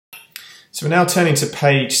So we're now turning to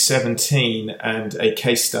page 17 and a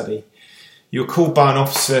case study. You're called by an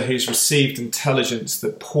officer who's received intelligence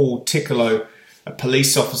that Paul Ticcolo, a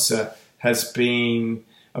police officer, has been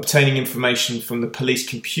obtaining information from the police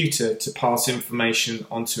computer to pass information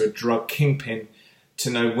onto a drug kingpin to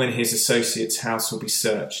know when his associate's house will be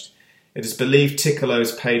searched. It is believed Ticcolo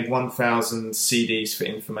has paid 1,000 CDs for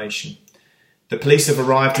information. The police have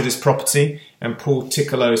arrived at his property and Paul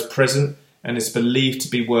Ticcolo is present and is believed to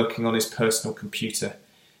be working on his personal computer.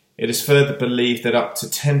 It is further believed that up to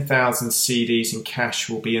 10,000 CDs in cash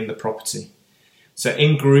will be in the property. So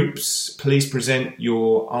in groups, please present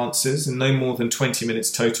your answers in no more than 20 minutes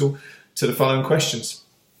total to the following questions.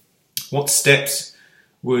 What steps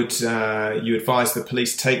would you advise the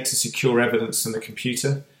police take to secure evidence on the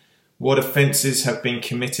computer? What offences have been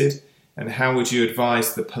committed? And how would you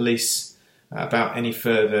advise the police about any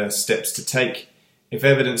further steps to take? If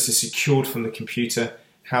evidence is secured from the computer,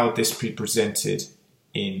 how would this be presented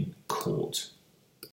in court?